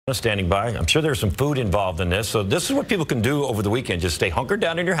Standing by. I'm sure there's some food involved in this. So this is what people can do over the weekend. Just stay hunkered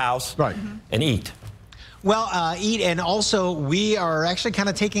down in your house and eat. Well, eat, and also we are actually kind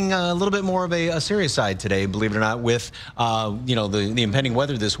of taking a little bit more of a serious side today, believe it or not, with you know, the impending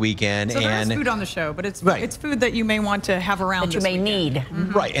weather this weekend. So and there's food on the show, but it's food that you may want to have around that you may need.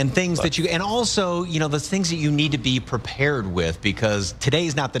 Right, and things that you, and also, you know, the things that you need to be prepared with, because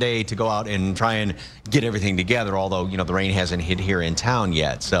today's not the day to go out and try and get everything together, although, you know, the rain hasn't hit here in town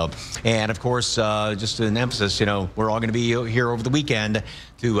yet. So, and of course, just an emphasis, you know, we're all going to be here over the weekend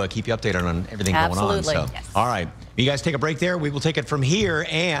to keep you updated on everything going on. So, all right, you guys take a break there. We will take it from here.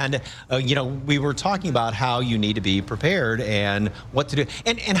 And, you know, we were talking about how you need to be prepared and what to do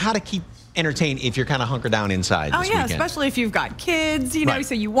and how to keep entertained if you're kind of hunkered down inside this weekend. Especially if you've got kids, you know,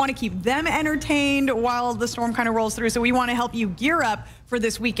 so you want to keep them entertained while the storm kind of rolls through. So we want to help you gear up for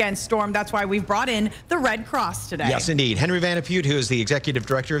this weekend storm. That's why we've brought in the Red Cross today. Yes, indeed. Henry Vanapute, who is the Executive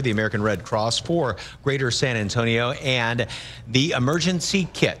Director of the American Red Cross for Greater San Antonio, and the emergency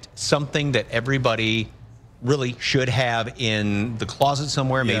kit, something that everybody really should have in the closet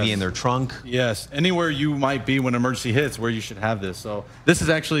somewhere, maybe in their trunk. Yes, anywhere you might be when emergency hits, where you should have this. So this is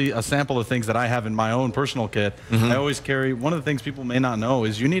actually a sample of things that I have in my own personal kit. I always carry, one of the things people may not know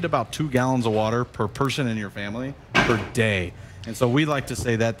is you need about 2 gallons of water per person in your family per day. And so we like to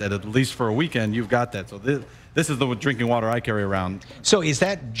say that at least for a weekend, you've got that. So this is the drinking water I carry around. So is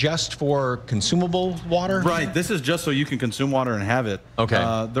that just for consumable water? Right. This is just so you can consume water and have it.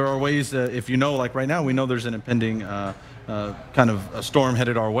 Okay. There are ways, if you know, like right now, we know there's an impending kind of a storm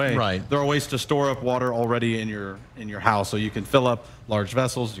headed our way. Right. There are ways to store up water already in your house, so you can fill up large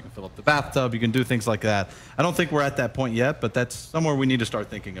vessels, you can fill up the bathtub, you can do things like that. I don't think we're at that point yet, but that's somewhere we need to start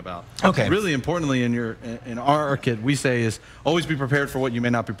thinking about. Okay. Really importantly, in our kit, we say is always be prepared for what you may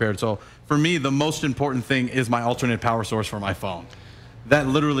not be prepared. So for me, the most important thing is my alternate power source for my phone. That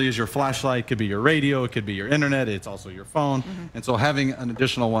literally is your flashlight, could be your radio, it could be your internet, it's also your phone. And so having an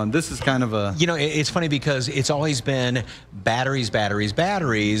additional one, this is kind of a... You know, it's funny because it's always been batteries, batteries,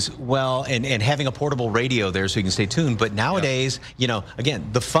 batteries, well, and having a portable radio there so you can stay tuned. But nowadays, you know, again,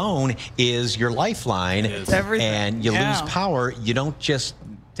 the phone is your lifeline. It's everything. And you lose power, you don't just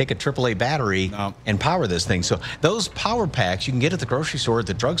take a AAA battery and power this thing. So those power packs you can get at the grocery store, at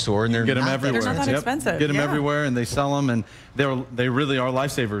the drugstore, and they're get them everywhere. They're not that expensive. Get them everywhere, and they sell them, and they really are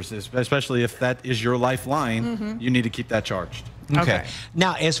lifesavers, especially if that is your lifeline. You need to keep that charged. Okay.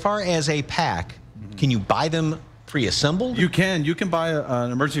 Now, as far as a pack, can you buy them pre-assembled? You can. You can buy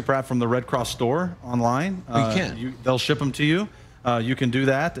an emergency pack from the Red Cross store online. You can. They'll ship them to you. You can do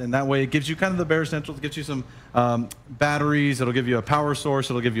that, and that way it gives you kind of the bare essentials. It gives you some batteries. It'll give you a power source.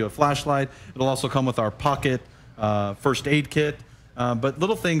 It'll give you a flashlight. It'll also come with our pocket first aid kit. But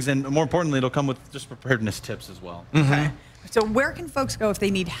little things, and more importantly, it'll come with just preparedness tips as well. Okay. So where can folks go if they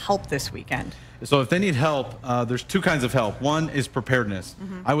need help this weekend? So if they need help, there's 2 kinds of help. One is preparedness.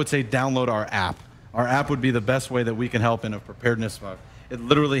 I would say download our app. Our app would be the best way that we can help in a preparedness. It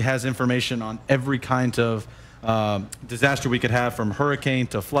literally has information on every kind of disaster we could have, from hurricane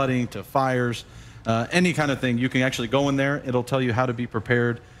to flooding to fires, any kind of thing. You can actually go in there. It'll tell you how to be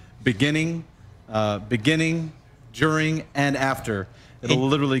prepared beginning, during, and after. It'll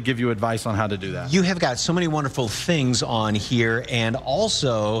literally give you advice on how to do that. You have got so many wonderful things on here, and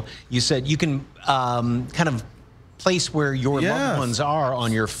also you said you can kind of place where your loved ones are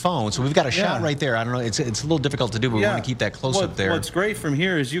on your phone. So we've got a shot right there. I don't know, it's a little difficult to do, but we want to keep that close up there. What's great from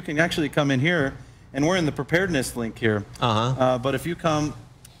here is you can actually come in here, and we're in the preparedness link here. But if you come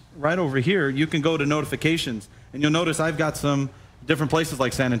right over here, you can go to notifications, and you'll notice I've got some different places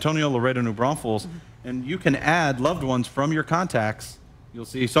like San Antonio, Laredo, New Braunfels, and you can add loved ones from your contacts. You'll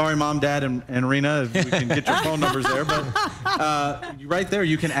see, sorry, Mom, Dad, and Rena, if we can get your phone numbers there. But right there,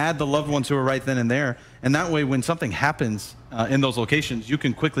 you can add the loved ones who are right then and there. And that way, when something happens in those locations, you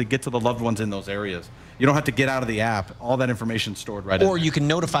can quickly get to the loved ones in those areas. You don't have to get out of the app. All that information is stored right in there. Or you can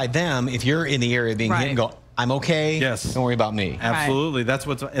notify them if you're in the area being hit and go, I'm okay. Yes. Don't worry about me. Absolutely. That's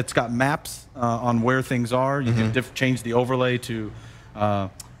what's. It's got maps on where things are. You can change the overlay to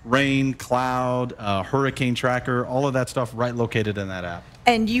rain, cloud, hurricane tracker, all of that stuff right located in that app.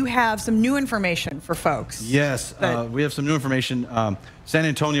 And you have some new information for folks. Yes, we have some new information. San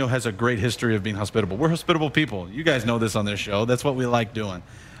Antonio has a great history of being hospitable. We're hospitable people. You guys know this on this show. That's what we like doing.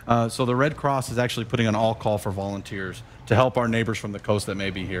 So the Red Cross is actually putting an all call for volunteers to help our neighbors from the coast that may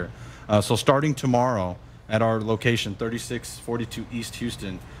be here. So starting tomorrow at our location, 3642 East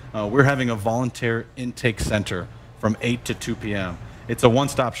Houston, we're having a volunteer intake center from 8 to 2 p.m. It's a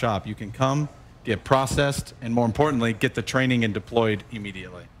one-stop shop. You can come, get processed, and more importantly, get the training and deployed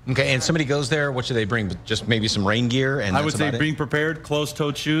immediately. Okay, and somebody goes there, what should they bring? Just maybe some rain gear? And I would say being prepared,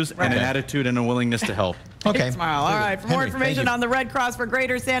 closed-toed shoes, and an attitude and a willingness to help. Okay. Smile. All right. For more information on the Red Cross for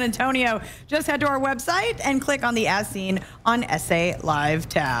Greater San Antonio, just head to our website and click on the As Seen on SA Live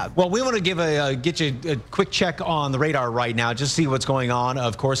tab. Well, we want to get you a quick check on the radar right now, just see what's going on.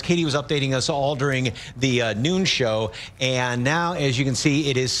 Of course, Katie was updating us all during the noon show, and now, as you can see,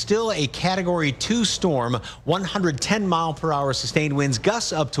 it is still a Category 2 storm, 110-mile-per-hour sustained winds,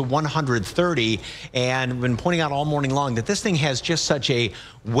 gusts up to 130, and we've been pointing out all morning long that this thing has just such a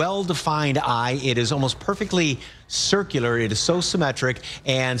well-defined eye. It is almost perfectly circular. It is so symmetric,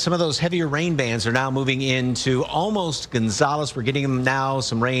 and some of those heavier rain bands are now moving into almost Gonzales. We're getting them now,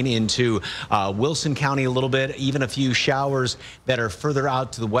 some rain into Wilson County a little bit, even a few showers that are further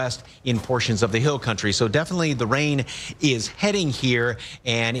out to the west in portions of the hill country. So definitely the rain is heading here,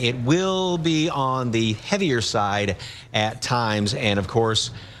 and it will be on the heavier side at times. And of course,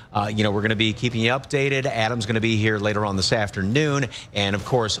 you know, we're going to be keeping you updated. Adam's going to be here later on this afternoon. And of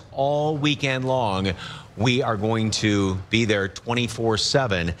course, all weekend long, we are going to be there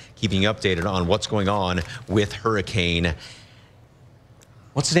 24/7, keeping you updated on what's going on with Hurricane.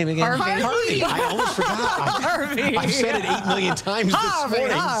 What's his name again? Harvey. I almost forgot. Harvey. I've said it 8 million times this morning.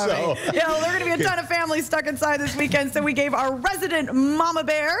 So. Yeah, well, there are going to be a ton of families stuck inside this weekend, so we gave our resident mama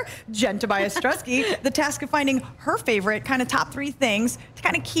bear, Jen Tobias Strusky, the task of finding her favorite kind of top 3 things to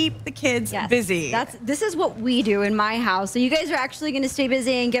kind of keep the kids busy. This is what we do in my house. So you guys are actually going to stay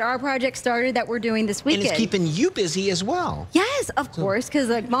busy and get our project started that we're doing this weekend. And it's keeping you busy as well. Yes, of course, because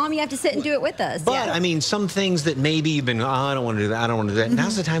like, Mom, you have to sit and do it with us. But, I mean, some things that maybe you've been, oh, I don't want to do that, I don't want to do that.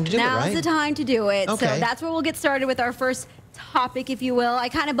 Now's the time to do it, right? Now's the time to do it. Okay. So that's where we'll get started with our first topic, if you will. I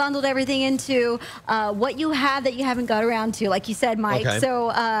kind of bundled everything into what you have that you haven't got around to, like you said, Mike. Okay.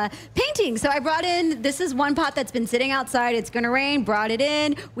 So painting. So I brought in, this is one pot that's been sitting outside. It's going to rain, brought it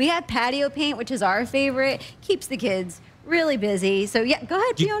in. We have patio paint, which is our favorite. Keeps the kids really busy. So yeah, go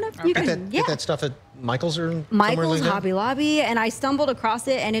ahead, Fiona. You can get that stuff at Michael's or Michael's, Hobby Lobby, and I stumbled across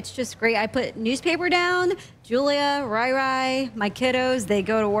it, and it's just great. I put newspaper down. Julia, Rai, my kiddos, they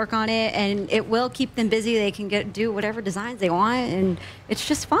go to work on it, and it will keep them busy. They can do whatever designs they want, and it's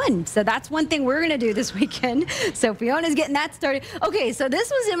just fun. So that's one thing we're going to do this weekend. So Fiona's getting that started. Okay, so this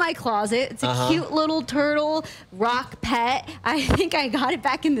was in my closet. It's a cute little turtle rock pet. I think I got it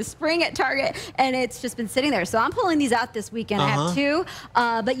back in the spring at Target, and it's just been sitting there. So I'm pulling these out this weekend. I have 2,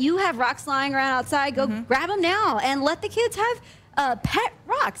 but you have rocks lying around outside. Go grab them now and let the kids have pet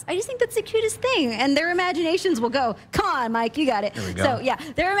rocks. I just think that's the cutest thing, and their imaginations will go. Come on, Mike, you got it. There we go. So yeah,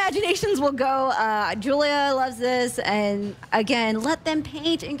 their imaginations will go. Julia loves this, and again, let them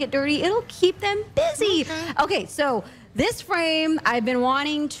paint and get dirty. It'll keep them busy. Okay, so this frame I've been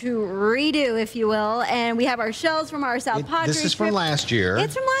wanting to redo, if you will, and we have our shells from our South Padre This is trip. from last year.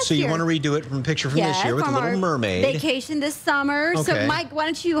 It's from last year. So you want to redo it from a picture from this year with the Little Mermaid. Vacation this summer. Okay. So Mike, why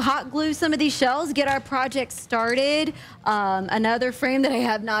don't you hot glue some of these shells, get our project started. Another frame that I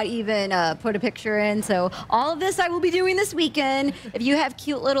have not even put a picture in. So all of this I will be doing this weekend. If you have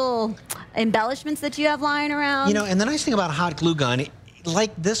cute little embellishments that you have lying around. You know, and the nice thing about a hot glue gun,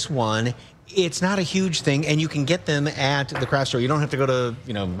 like this one, it's not a huge thing, and you can get them at the craft store. You don't have to go to,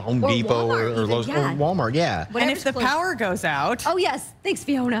 you know, Home Depot Walmart or Lowe's or Walmart. Yeah. And if the power goes out. Oh, yes. Thanks,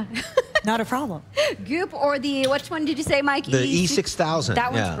 Fiona. Not a problem. Goop or the, which one did you say, Mike? The E6000.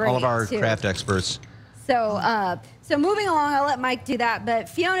 That one's great, all of our too. craft experts. So, so moving along, I'll let Mike do that. But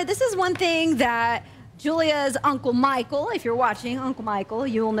Fiona, this is one thing that Julia's Uncle Michael, if you're watching, Uncle Michael,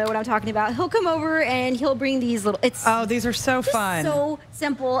 you'll know what I'm talking about. He'll come over and he'll bring these little, These are so fun. So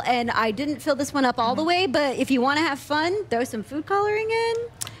simple, and I didn't fill this one up all the way, but if you want to have fun, throw some food coloring in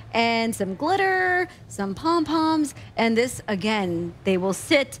and some glitter, some pom-poms, and this, again, they will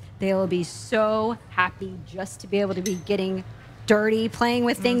sit, they will be so happy just to be able to be getting dirty, playing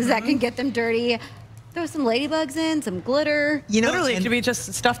with things that can get them dirty. Throw some ladybugs in, some glitter. You know, literally, it could be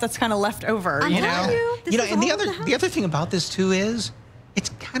just stuff that's kind of left over. I'm you know, telling you, and the other thing about this too is it's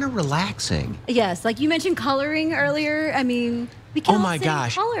kind of relaxing. Yes, like you mentioned coloring earlier. I mean, we can oh my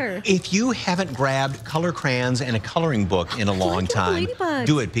gosh! Color. If you haven't grabbed color crayons and a coloring book in a long time,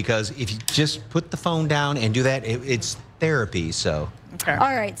 do it, because if you just put the phone down and do that, it's therapy. So. Okay.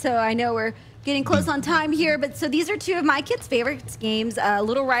 All right. So I know we're getting close on time here, but so these are 2 of my kids' favorite games.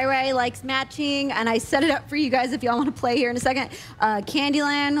 Little Rai likes matching, and I set it up for you guys if y'all want to play here in a second.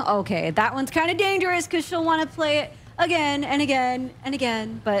 Candyland, okay, that one's kind of dangerous because she'll want to play it again and again and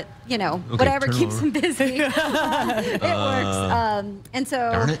again, but you know, whatever keeps them busy. It works. And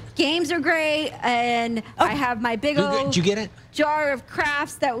so games are great, and I have my big old Did you get it? jar of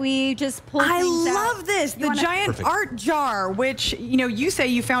crafts that we just pulled. I love this. The giant art jar, which, you know, you say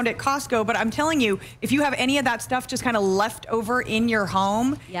you found at Costco, but I'm telling you, if you have any of that stuff just kind of left over in your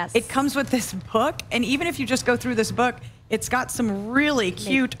home, it comes with this book. And even if you just go through this book, it's got some really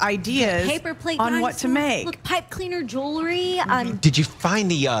cute ideas paper plate on what to make. Look, pipe cleaner jewelry. Did you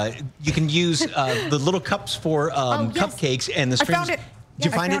find the, you can use the little cups for cupcakes and the strings? I found it. Did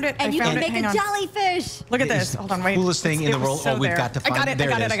you find it? And you can make a jellyfish. Look at this. Hold on, wait. Coolest thing in the world. Oh, we've got to find it.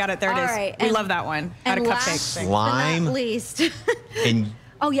 I got it. There it is. Right. We love that one. Had a cupcake thing. Slime. But not least. And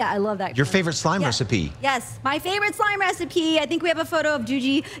oh, yeah, I love that. Your favorite slime recipe? Yes, my favorite slime recipe. I think we have a photo of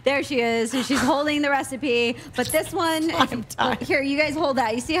Juji. There she is. And she's holding the recipe. But this one, here, you guys hold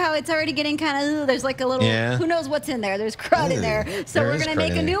that. You see how it's already getting kind of, there's like a little, who knows what's in there. There's crud in there. So we're going to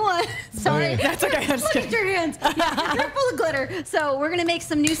make a new one. Sorry. That's okay. Look at your hands. Yeah, they're full of glitter. So we're going to make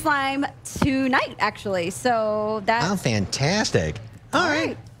some new slime tonight, actually. So that's... Oh, fantastic. All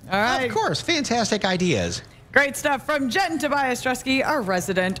right. All right. Of course. Fantastic ideas. Great stuff from Jen Tobias Strusky, our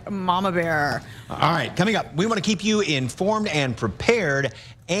resident mama bear. All right, coming up, we want to keep you informed and prepared,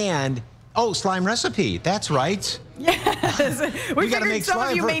 and slime recipe. That's right. Yes, we figured make some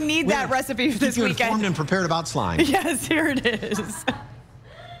of you may need that recipe this weekend. Informed and prepared about slime. Yes, here it is.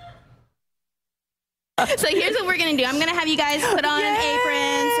 So here's what we're going to do. I'm going to have you guys put on an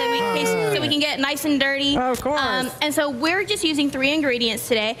apron so we can get nice and dirty. Of course. And so we're just using 3 ingredients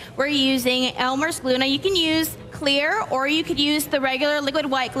today. We're using Elmer's glue. Now you can use clear, or you could use the regular liquid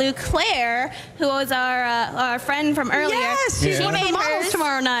white glue. Claire, who was our friend from earlier, she's one of the models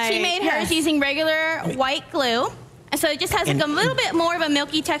tomorrow night. She made hers using regular white glue. And so it just has like a little bit more of a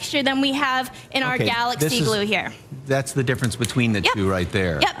milky texture than we have in our Galaxy glue here. That's the difference between the two right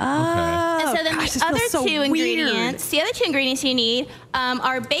there. Yep. And so then the other two ingredients you need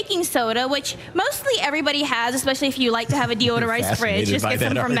are baking soda, which mostly everybody has, especially if you like to have a deodorized fridge. Just get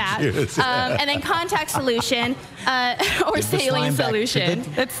some from that. And then contact solution or saline solution.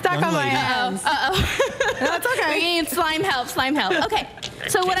 It's stuck on my hands. That's okay. We need slime help. Okay.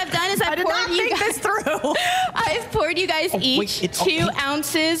 So what I've done is I've poured you guys each 2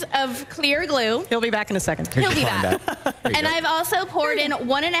 ounces of clear glue. He'll be back in a second. He'll be back. And I've also poured in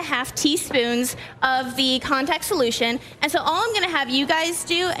 1.5 teaspoons of the contact solution. And so all I'm going to have you guys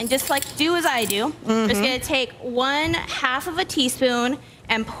do, and just like do as I do, I'm just going to take 1/2 of a teaspoon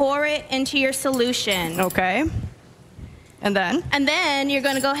and pour it into your solution. Okay. And then you're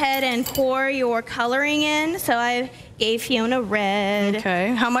going to go ahead and pour your coloring in. So I gave Fiona red.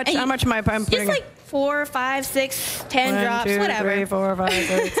 Okay. How much am I putting? Just like 4, 5, 6, 10 drops, 1, 2, whatever. 3, 4, 5,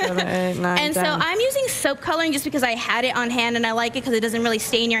 6, 7, 8, 9, And 10. so I'm using soap coloring just because I had it on hand and I like it because it doesn't really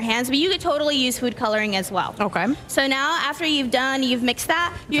stain your hands, but you could totally use food coloring as well. Okay. So now after you've mixed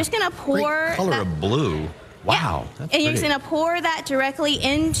that, you're just gonna pour Great color of blue. Wow. Yeah. And you're just gonna pour that directly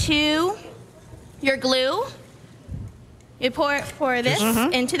into your glue. You pour this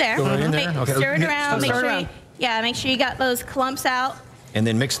into there. Stir it around. Make sure you got those clumps out. And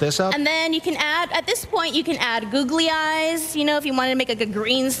then mix this up? And then you can add, at this point, you can add googly eyes. You know, if you wanted to make like a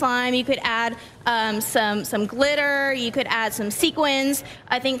green slime, you could add some glitter. You could add some sequins.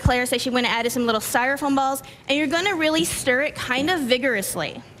 I think Claire said she went and added some little styrofoam balls. And you're going to really stir it kind of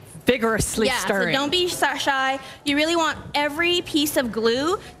vigorously. Stirring. So don't be shy. You really want every piece of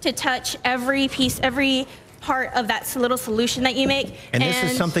glue to touch every part of that little solution that you make. And this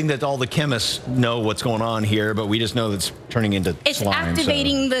is something that all the chemists know what's going on here, but we just know that it's turning into slime. It's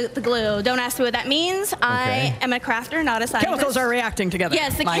activating the glue. Don't ask me what that means. I am a crafter, not a scientist. Chemicals are reacting together.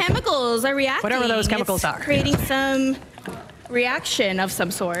 Yes, the chemicals are reacting. Whatever those chemicals are. Creating some reaction of some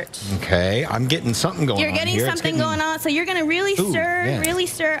sort. Okay, I'm getting something going on. You're getting something going on, so you're gonna really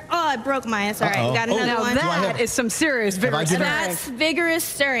stir. Oh, I broke mine. It's all right. You got another one. That is some serious vigorous stirring. That's vigorous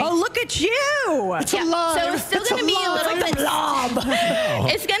stirring. Oh, look at you! It's a lot. So it's still gonna be a little bit.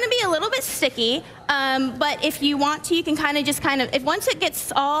 It's gonna be a little bit sticky, but if you want to, you can kind of once it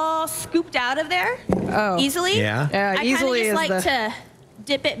gets all scooped out of there easily. I kind of just like to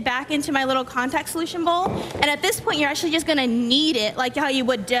dip it back into my little contact solution bowl, and at this point you're actually just gonna knead it like how you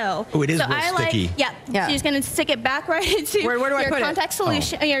would dough. Oh, it is sticky. So you're just gonna stick it back right into your contact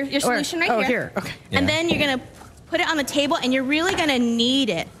solution, your solution right here. Okay. And then you're gonna put it on the table, and you're really gonna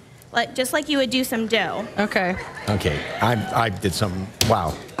knead it, just like you would do some dough. Okay. Okay, I did something.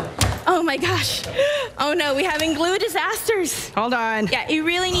 Wow. Oh my gosh. Oh no, we're having glue disasters. Hold on. Yeah, you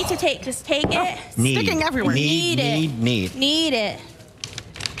really need to take it. Sticking everywhere. Knead it. Knead it.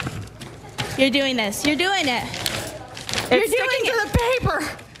 You're doing this. You're doing it. It's sticking to the paper.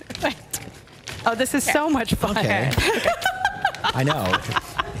 Wait. Oh, this is so much fun. Okay. I know.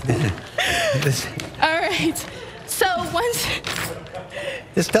 All right. So once...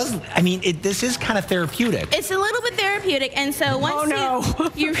 This does, I mean, this is kind of therapeutic. It's a little bit therapeutic, and so once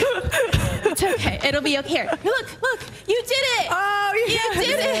you it's okay. It'll be okay. Here, look, you did it. Oh, you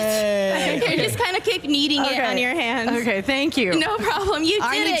did it. Here, just kind of keep kneading it on your hands. Okay, thank you. No problem. You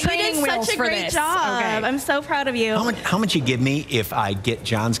did it. You did such a great job. Okay. I'm so proud of you. How much you give me if I get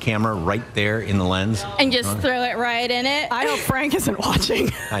John's camera right there in the lens? And just throw it right in it. I hope Frank isn't watching.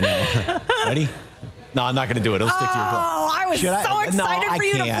 I know. Ready? No, I'm not going to do it. It'll stick to your foot. Oh, I was so excited for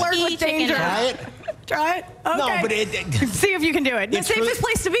you to flirt with danger. Try it? Try it? Okay. No, but see if you can do it. The safest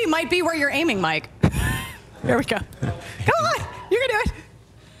place to be might be where you're aiming, Mike. Here we go. Come on. You can do it.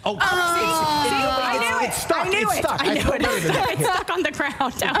 Oh, I knew it. It's stuck. I knew it's it. stuck. I knew it. It's stuck on the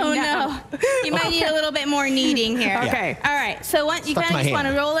ground. Oh, no. You might need a little bit more kneading here. Okay. All right. So once you kind of just want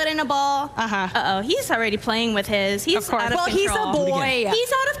to roll it in a ball. Uh-oh. He's already playing with his. He's out of control. Well, he's a boy.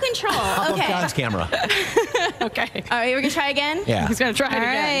 He's out of control. Okay. John's camera. Okay. All right. We're going to try again? Yeah. He's going to try it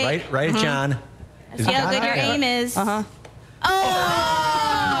again. Right at John. See how good your aim is. Oh!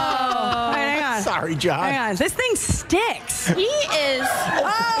 Hang on. Sorry, John. Hang on. This thing sticks. He is.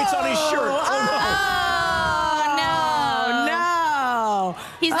 It's on his shirt. Oh, no. No.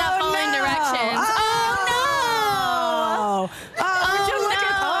 He's not following directions. Oh, no. Would you look at...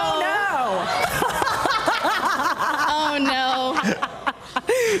 Oh, no.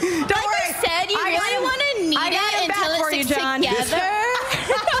 Don't worry. Like I said, you really want to knead it until it sticks together.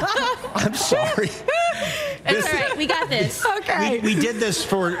 I'm sorry. It's all right. We got this. Okay. We did this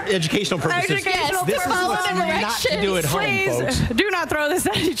for educational purposes. Educational This is what not to do at home, Please folks. do not throw this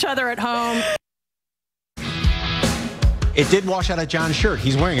at each other at home. It did wash out of John's shirt.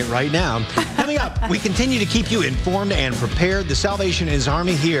 He's wearing it right now. Coming up, we continue to keep you informed and prepared. The Salvation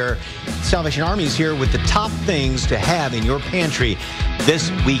Army is here with the top things to have in your pantry this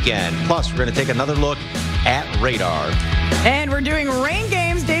weekend. Plus, we're going to take another look at radar. And we're doing rain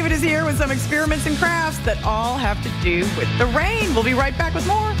games. David is here with some experiments and crafts that all have to do with the rain. We'll be right back with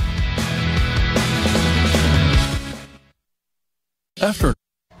more.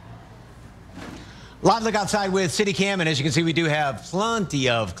 Live look outside with CityCam, and as you can see, we do have plenty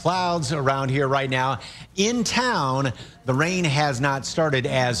of clouds around here right now. In town, the rain has not started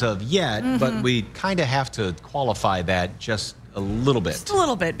as of yet, but we kind of have to qualify that just a little bit. Just a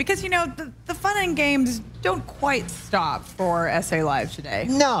little bit, because, you know, the fun and games don't quite stop for SA Live today.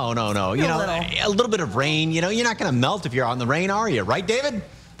 No. You know, a little bit of rain, you know, you're not going to melt if you're out in the rain, are you? Right, David?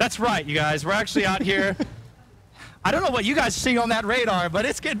 That's right, you guys. We're actually out here. I don't know what you guys see on that radar, but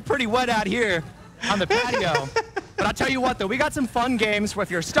it's getting pretty wet out here on the patio. But I'll tell you what, though, we got some fun games for if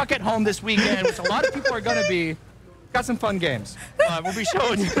you're stuck at home this weekend, which a lot of people are going to be. Got some fun games. We'll be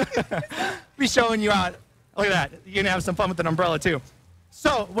showing you out. Look at that. You're going to have some fun with an umbrella, too.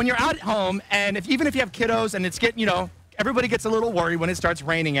 So when you're out at home, and even if you have kiddos and it's getting, you know, everybody gets a little worried when it starts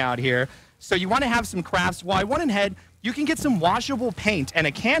raining out here. So you want to have some crafts. Well, I went ahead. You can get some washable paint and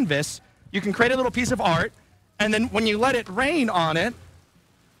a canvas. You can create a little piece of art. And then when you let it rain on it,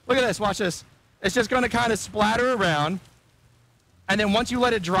 look at this. Watch this. It's just going to kind of splatter around. And then once you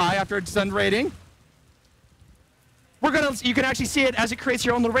let it dry after it's done raining, you can actually see it as it creates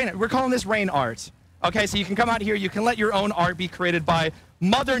your own little rain. We're calling this rain art. Okay, so you can come out here. You can let your own art be created by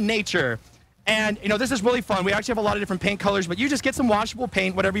Mother Nature. And, you know, this is really fun. We actually have a lot of different paint colors, but you just get some washable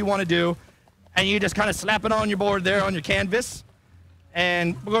paint, whatever you want to do, and you just kind of slap it on your board there on your canvas,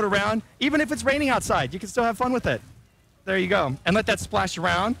 and we'll go around. Even if it's raining outside, you can still have fun with it. There you go. And let that splash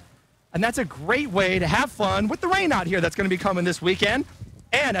around. And that's a great way to have fun with the rain out here that's going to be coming this weekend.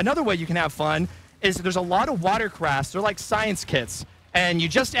 And another way you can have fun is there's a lot of water crafts. They're like science kits. And you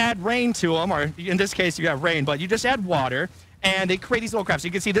just add rain to them, or in this case you have rain, but you just add water, and they create these little crafts.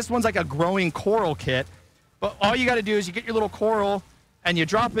 You can see this one's like a growing coral kit. But all you got to do is you get your little coral, and you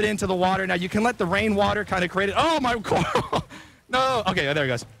drop it into the water. Now you can let the rainwater kind of create it. Oh, my coral. No. Okay, there it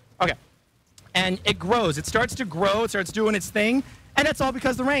goes. Okay. And it grows. It starts to grow. It starts doing its thing. And that's all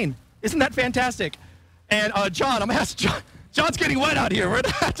because of the rain. Isn't that fantastic? And John, I'm going to ask John. John's getting wet out here. We're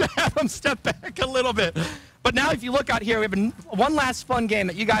going to have to have him step back a little bit. But now if you look out here, we have one last fun game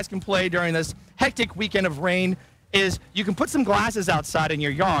that you guys can play during this hectic weekend of rain is you can put some glasses outside in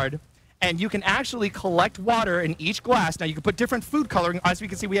your yard, and you can actually collect water in each glass. Now, you can put different food coloring. As we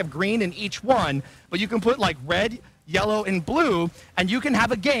can see, we have green in each one, but you can put like red, yellow, and blue, and you can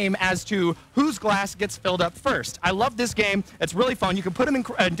have a game as to whose glass gets filled up first. I love this game. It's really fun. You can put them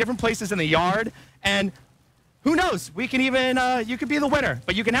in different places in the yard, and who knows? We can even, you could be the winner,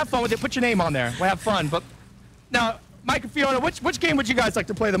 but you can have fun with it. Put your name on there. We'll have fun. But now, Mike and Fiona, which game would you guys like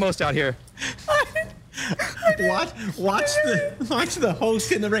to play the most out here? Watch the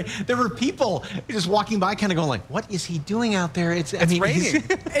host in the rain. There were people just walking by kind of going like, what is he doing out there? It's raining.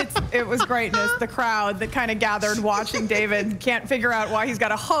 It was greatness. The crowd that kind of gathered watching David can't figure out why he's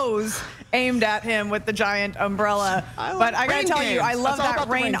got a hose aimed at him with the giant umbrella. But I gotta tell you, I love that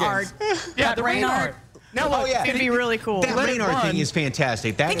rain art. Yeah, the rain art. Now look, it's gonna be really cool. That rain art thing is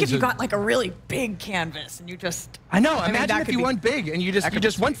fantastic. I think if you got like a really big canvas and you just... I know, imagine if you went big and you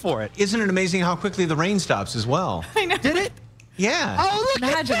just went for it. Isn't it amazing how quickly the rain stops as well? I know. Did it? Yeah. Oh, look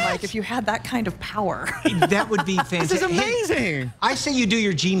Imagine, at like, if you had that kind of power. That would be fantastic. This is amazing. Hey, I say you do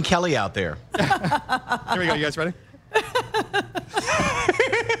your Gene Kelly out there. Here we go. You guys ready?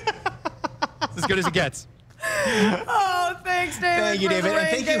 It's as good as it gets. Oh, thanks, David. Thank you, David. And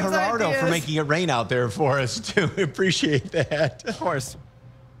thank you, Gerardo, ideas. for making it rain out there for us, too. Appreciate that. Of course.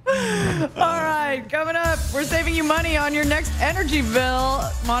 All right, coming up, we're saving you money on your next energy bill.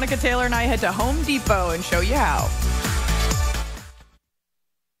 Monica Taylor and I head to Home Depot and show you how.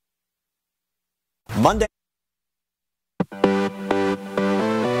 Monday.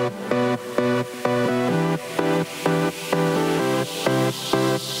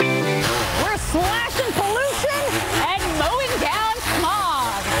 We're slashing pollution and mowing down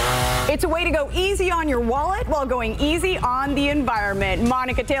smog. It's a way to go easy on your wallet while going easy on the environment.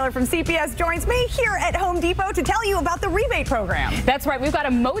 Monica Taylor from CPS joins me here at Home Depot to tell you about the rebate program. That's right. We've got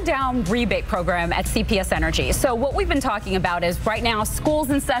a mow down rebate program at CPS Energy. So what we've been talking about is right now school's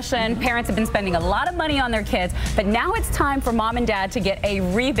in session. Parents have been spending a lot of money on their kids, but now it's time for mom and dad to get a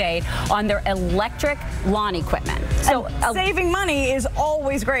rebate on their electric lawn equipment. So saving money is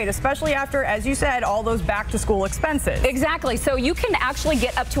always great, especially after, as you said, all those back to school expenses. Exactly. So you can actually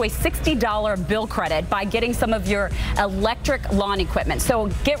get up to a $60 bill credit by getting some of your electric lawn equipment. So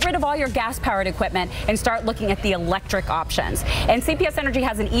get rid of all your gas-powered equipment and start looking at the electric options. And CPS Energy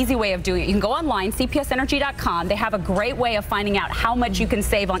has an easy way of doing it. You can go online, cpsenergy.com. They have a great way of finding out how much you can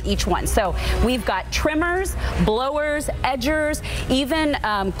save on each one. So we've got trimmers, blowers, edgers, even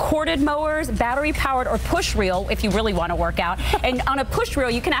corded mowers, battery-powered or push reel if you really want to work out. And on a push reel,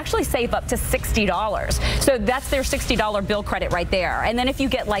 you can actually save up to $60. So that's their $60 bill credit right there. And then if you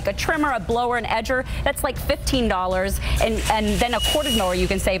get like a trimmer, a blower, an edger, that's like $15. And then a corded mower, you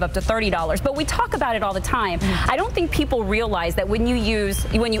can save up to $30. But we talk about it all the time. I don't think people realize that when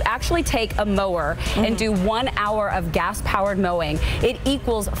you actually take a mower and do 1 hour of gas-powered mowing, it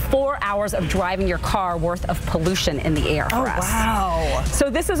equals 4 hours of driving your car worth of pollution in the air for us. Wow. So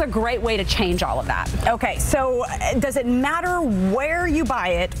this is a great way to change all of that. Okay, so does it matter where you buy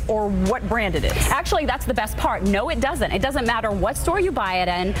it or what brand it is? Actually, that's the best part. No, it doesn't. It doesn't matter what store you buy it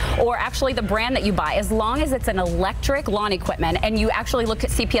in or actually the brand that you buy, as long as it's an electric lawn equipment and you actually look at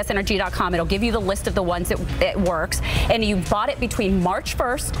cpsenergy.com, it'll give you the list of the ones that it works, and you bought it between March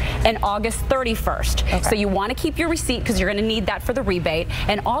 1st and August 31st. Okay. So you want to keep your receipt because you're going to need that for the rebate,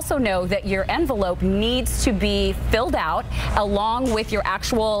 and also know that your envelope needs to be filled out along with your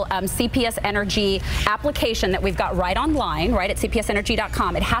actual CPS Energy application that we've got right online, right at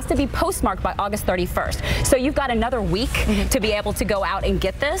cpsenergy.com. It has to be postmarked by August 31st. So you've got another week to be able to go out and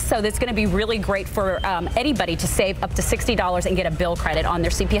get this. So that's going to be really great for anybody to save up to $60 and get a bill credit on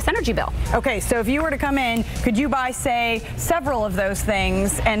their CPS Energy bill. Okay, so if you were to come in, could you buy, say, several of those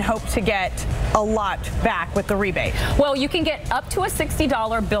things and hope to get a lot back with the rebate? Well, you can get up to a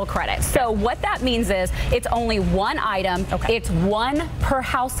 $60 bill credit. So what that means is it's only one item. Okay. It's one per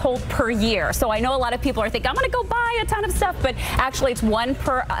household per year. So I know a lot of people are thinking, I'm going to go buy a ton of stuff, but actually it's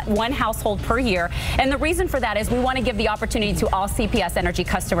one household per year. And the reason for that is we want to give the opportunity to all CPS Energy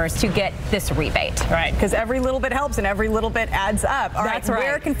customers to get this rebate. Right, because every little bit helps and every little bit adds up. All right,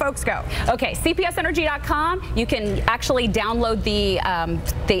 where can folks go? Okay, cpsenergy.com. You can actually download the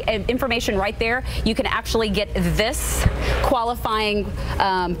information right there. You can actually get this qualifying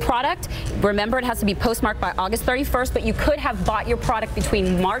product. Remember, it has to be postmarked by August 31st, but you could have bought your product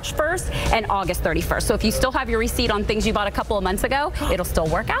between March 1st and August 31st. So if you still have your receipt on things you bought a couple of months ago, it'll still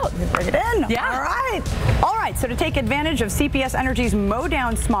work out. Bring it in. Yeah. All right. All right, so to take advantage of CPS Energy's Mow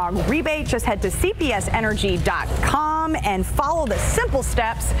Down Smog rebate, just head to cpsenergy.com and follow the simple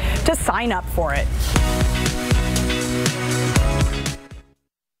steps to sign up for it.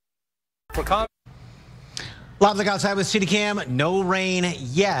 Live look outside with CityCam. No rain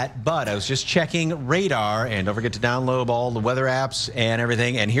yet, but I was just checking radar, and don't forget to download all the weather apps and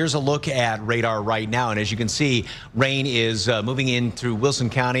everything. And here's a look at radar right now. And as you can see, rain is moving in through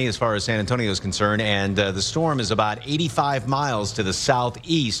Wilson County as far as San Antonio is concerned. And the storm is about 85 miles to the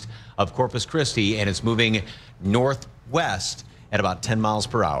southeast of Corpus Christi, and it's moving northwest at about 10 miles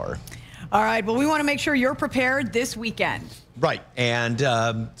per hour. All right, well, we want to make sure you're prepared this weekend. Right, and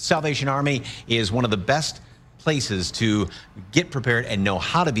Salvation Army is one of the best places to get prepared and know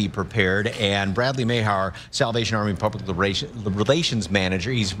how to be prepared. And Bradley Mayhar, Salvation Army Public Relations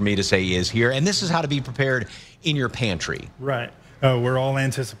Manager, easy for me to say, is here. And this is how to be prepared in your pantry. Right. We're all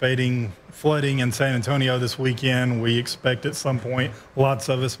anticipating flooding in San Antonio this weekend. We expect at some point, lots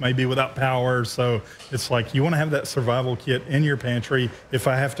of us may be without power. So it's like you want to have that survival kit in your pantry. If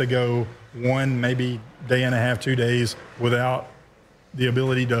I have to go one, maybe day and a half, 2 days without the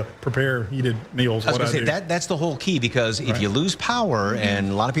ability to prepare heated meals. I was going to say, that's the whole key, because if you lose power, and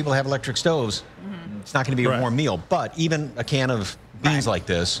a lot of people have electric stoves, it's not going to be a warm meal. But even a can of beans like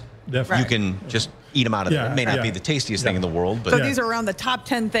this, you can just eat them out of there. It may not be the tastiest thing in the world, but so these are around the top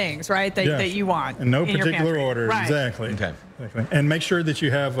 10 things, right, that you want. In no particular order, exactly. Okay. And make sure that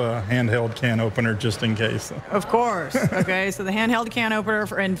you have a handheld can opener just in case. Of course. Okay, so the handheld can opener,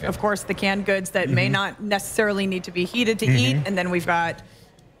 and of course the canned goods that may not necessarily need to be heated to eat, and then we've got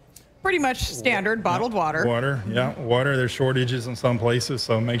pretty much standard bottled water. Water. There's shortages in some places,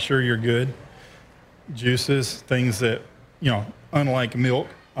 so make sure you're good. Juices, things that, unlike milk,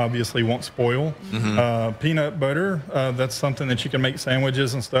 obviously won't spoil. Peanut butter, that's something that you can make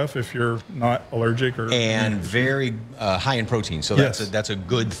sandwiches and stuff if you're not allergic. And very high in protein, so that's a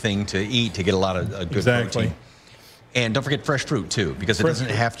good thing to eat to get a lot of good protein. And don't forget fresh fruit, too, because it doesn't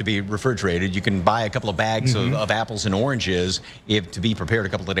have to be refrigerated. You can buy a couple of bags of apples and oranges to be prepared a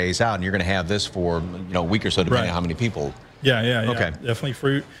couple of days out, and you're going to have this for a week or so, depending on how many people. Okay. Definitely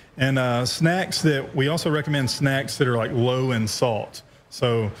fruit. And snacks we also recommend snacks that are like low in salt.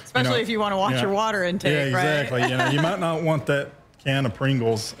 So especially if you want to watch your water intake, exactly. Right? You might not want that can of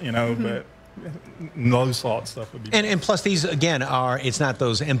Pringles, but low salt stuff would be. And plus, these again it's not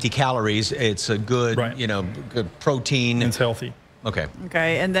those empty calories. It's a good, good protein. It's healthy. Okay.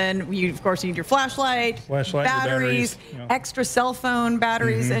 Okay, and then you of course need your flashlight, batteries, extra cell phone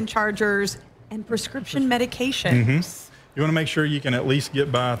batteries and chargers, and prescription medications. You want to make sure you can at least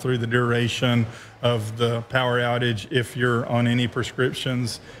get by through the duration of the power outage if you're on any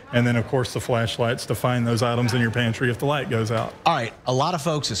prescriptions. And then, of course, the flashlights to find those items in your pantry if the light goes out. All right. A lot of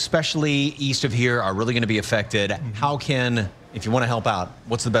folks, especially east of here, are really going to be affected. How can, if you want to help out,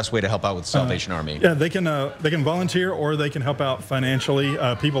 what's the best way to help out with the Salvation Army? Yeah, they can volunteer or they can help out financially.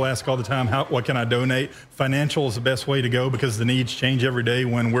 People ask all the time, what can I donate? Financial is the best way to go because the needs change every day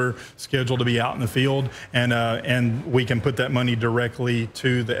when we're scheduled to be out in the field, and we can put that money directly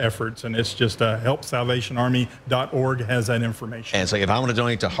to the efforts. And it's just helpsalvationarmy.org has that information. And so if I want to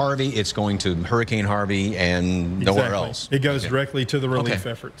donate to Harvey, it's going to Hurricane Harvey and nowhere else. It goes directly to the relief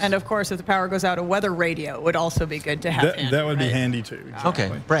efforts. And of course, if the power goes out, a weather radio would also be good to have. That would be handy too. Exactly.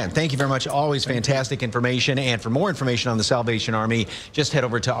 Okay, Brad, thank you very much. Always fantastic information. And for more information on the Salvation Army, just head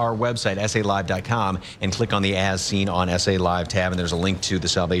over to our website, salive.com, and click on the As Seen on SA Live tab, and there's a link to the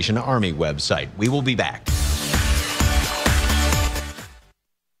Salvation Army website. We will be back.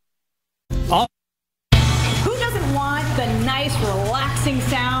 Who doesn't want the nice, relaxing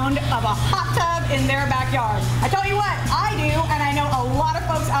sound of a hot tub in their backyard? I tell you what, I do, and I know a lot of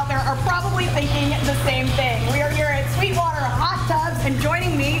folks out there are probably thinking the same thing. We are here at Sweetwater Hot Tubs, and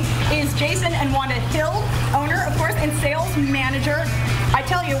joining me is Jason and Wanda Hill, owner, of course, and sales manager. I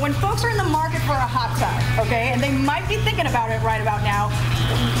tell you, when folks are in the market for a hot tub, okay, and they might be thinking about it right about now,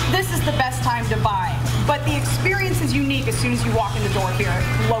 this is the best time to buy. But the experience is unique as soon as you walk in the door here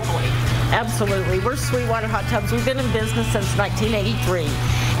locally. Absolutely. We're Sweetwater Hot Tubs. We've been in business since 1983.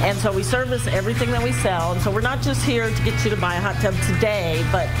 And so we service everything that we sell. And so we're not just here to get you to buy a hot tub today,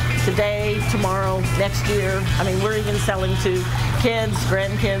 but today, tomorrow, next year. I mean, we're even selling to kids,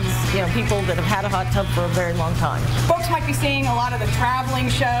 grandkids, people that have had a hot tub for a very long time. Folks might be seeing a lot of the traveling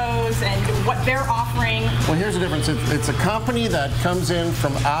shows and what they're offering. Well, here's the difference. It's a company that comes in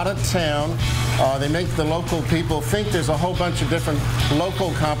from out of town. They make the local people think there's a whole bunch of different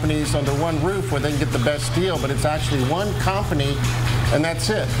local companies under one roof where they can get the best deal, but it's actually one company, and that's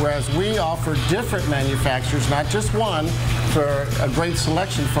it. Whereas we offer different manufacturers, not just one, for a great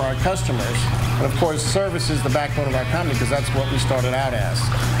selection for our customers. And of course, service is the backbone of our company because that's what we started out as.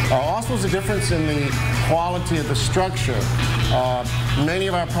 Also, there's a difference in the quality of the structure. Many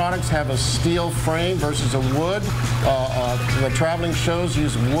of our products have a steel frame versus a wood. The traveling shows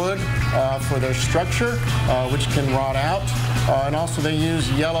use wood for their structure, which can rot out. And also they use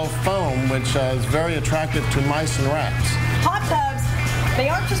yellow foam, which is very attractive to mice and rats. Hot tubs, they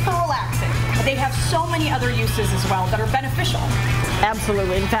aren't just for relaxing. They have so many other uses as well that are beneficial.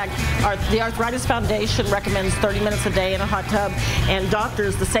 Absolutely. In fact, the Arthritis Foundation recommends 30 minutes a day in a hot tub, and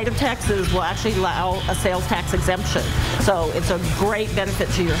doctors, the state of Texas, will actually allow a sales tax exemption. So it's a great benefit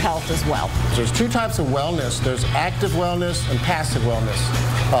to your health as well. There's two types of wellness. There's active wellness and passive wellness.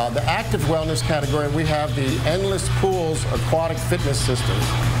 The active wellness category, we have the Endless Pools aquatic fitness systems.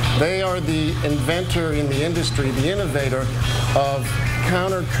 They are the inventor in the industry, the innovator of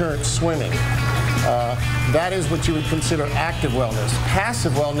counter-current swimming. That is what you would consider active wellness.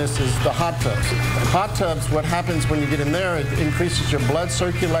 Passive wellness is the hot tubs. Hot tubs, what happens when you get in there, it increases your blood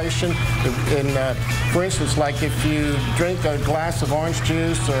circulation. For instance, like if you drink a glass of orange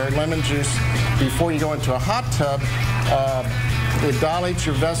juice or lemon juice before you go into a hot tub, it dilates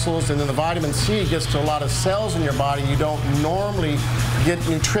your vessels, and then the vitamin C gets to a lot of cells in your body. You don't normally get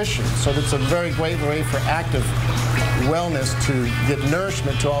nutrition. So that's a very great way for active wellness to get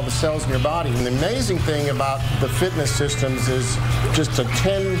nourishment to all the cells in your body. And the amazing thing about the fitness systems is just a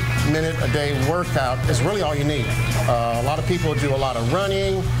 10-minute-a-day workout is really all you need. A lot of people do a lot of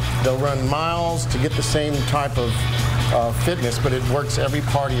running. They'll run miles to get the same type of fitness, but it works every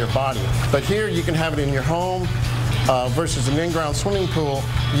part of your body. But here you can have it in your home. Versus an in-ground swimming pool,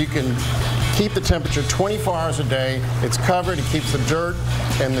 you can keep the temperature 24 hours a day. It's covered. It keeps the dirt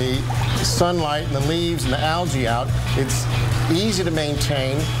and the sunlight and the leaves and the algae out. It's easy to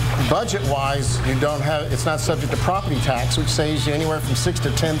maintain. Budget-wise, it's not subject to property tax, which saves you anywhere from $6,000 to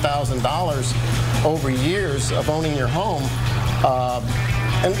 $10,000 over years of owning your home.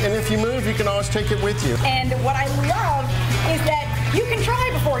 And if you move, you can always take it with you. And what I love is that you can try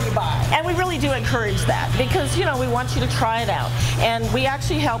before you buy. And we really do encourage that because, you know, we want you to try it out. And we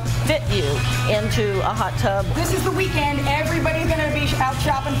actually help fit you into a hot tub. This is the weekend. Everybody's going to be out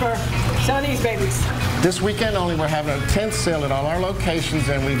shopping for some of these babies. This weekend only, we're having a tent sale at all our locations,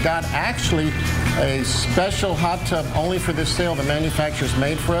 and we've got actually a special hot tub only for this sale the manufacturer's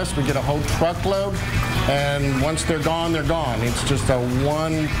made for us. We get a whole truckload, and once they're gone, they're gone. It's just a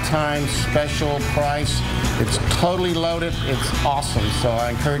one-time special price. It's totally loaded. It's awesome. So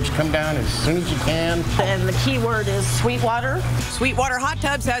I encourage you to come down as soon as you can. And the key word is Sweetwater. Sweetwater Hot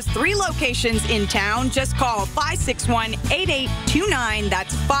Tubs has 3 locations in town. Just call 561-8829.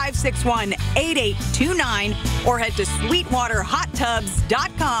 That's 561-8829. Or head to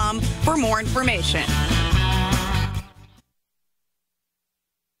sweetwaterhottubs.com for more information.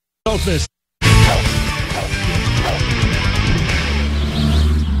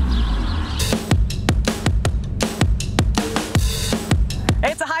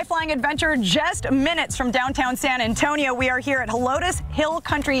 It's a high-flying adventure just minutes from downtown San Antonio. We are here at Helotes Hill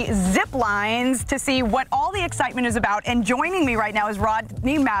Country Zip Lines to see what all the excitement is about. And joining me right now is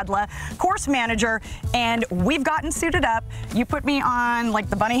Rodney Madla, course manager, and we've gotten suited up. You put me on like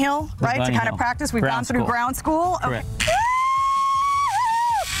the bunny hill, right, to kind of practice. We've gone through ground school. Correct. Okay.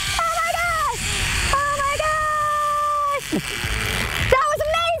 Oh my gosh! Oh my gosh! That was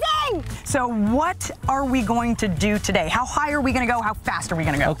amazing! So what are we going to do today? How high are we going to go? How fast are we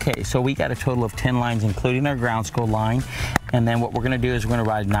going to go? Okay, so we got a total of 10 lines, including our ground school line. And then what we're going to do is we're going to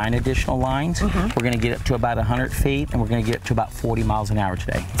ride 9 additional lines. We're going to get up to about 100 feet, and we're going to get up to about 40 miles an hour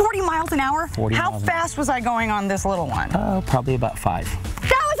today. 40 miles an hour? 40 How miles fast was I going on this little one? Probably about 5.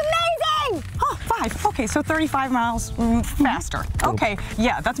 That was amazing! Oh, 5. Okay, so 35 miles faster. Okay,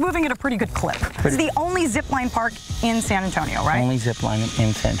 yeah, that's moving at a pretty good clip. It's the only zip line park in San Antonio, right? Only zip line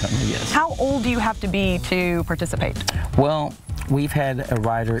in San Antonio, yes. How old do you have to be to participate? Well, we've had a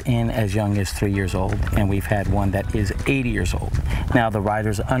rider in as young as 3 years old, and we've had one that is 80 years old. Now, the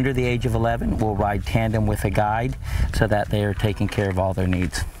riders under the age of 11 will ride tandem with a guide so that they are taking care of all their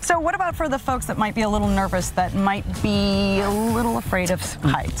needs. So what about for the folks that might be a little nervous, that might be a little afraid of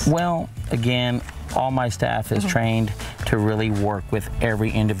heights? Well, again, all my staff is trained to really work with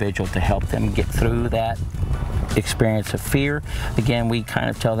every individual to help them get through that experience of fear. Again, we kind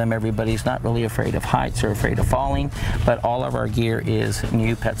of tell them everybody's not really afraid of heights or afraid of falling, but all of our gear is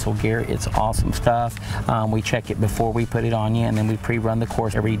new Petzl gear. It's awesome stuff. We check it before we put it on you, and then we pre-run the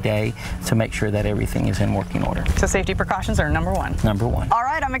course every day to make sure that everything is in working order. So safety precautions are number 1. Number 1. All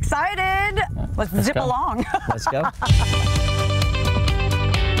right, I'm excited. Let's zip go. along. Let's go.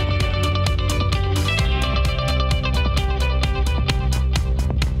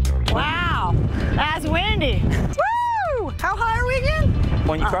 Wow, that's windy. Woo! How high are we again?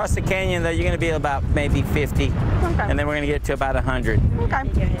 When you cross the canyon, though, you're going to be about maybe 50, and then we're going to get to about 100. Okay.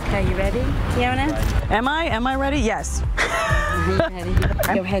 Are you ready, Fiona? Am I ready? Yes. Ready.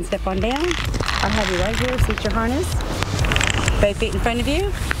 Go ahead and step on down. I'll have you right here. Seat your harness. Both feet in front of you.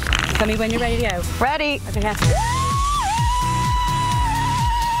 Tell me when you're ready to go. Ready. Okay,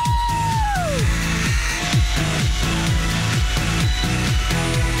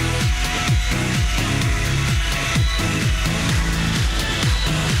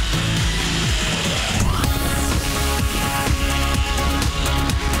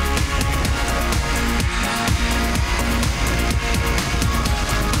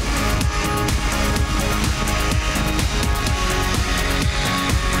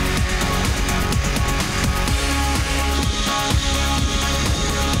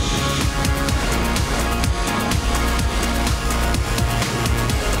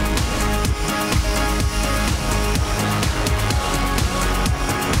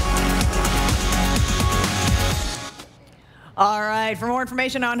 right. For more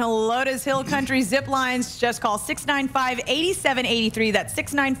information on Helotes Hill Country zip lines, just call 695-8783. That's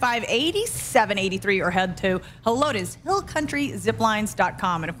 695-8783, or head to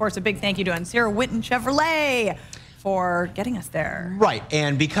HelotesHillCountryZiplines.com. And of course, a big thank you to Sarah Winton Chevrolet for getting us there. Right,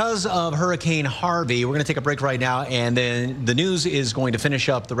 and because of Hurricane Harvey, we're going to take a break right now, and then the news is going to finish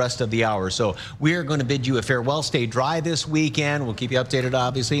up the rest of the hour. So we are going to bid you a farewell. Stay dry this weekend. We'll keep you updated,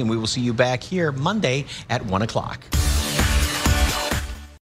 obviously, and we will see you back here Monday at 1 o'clock.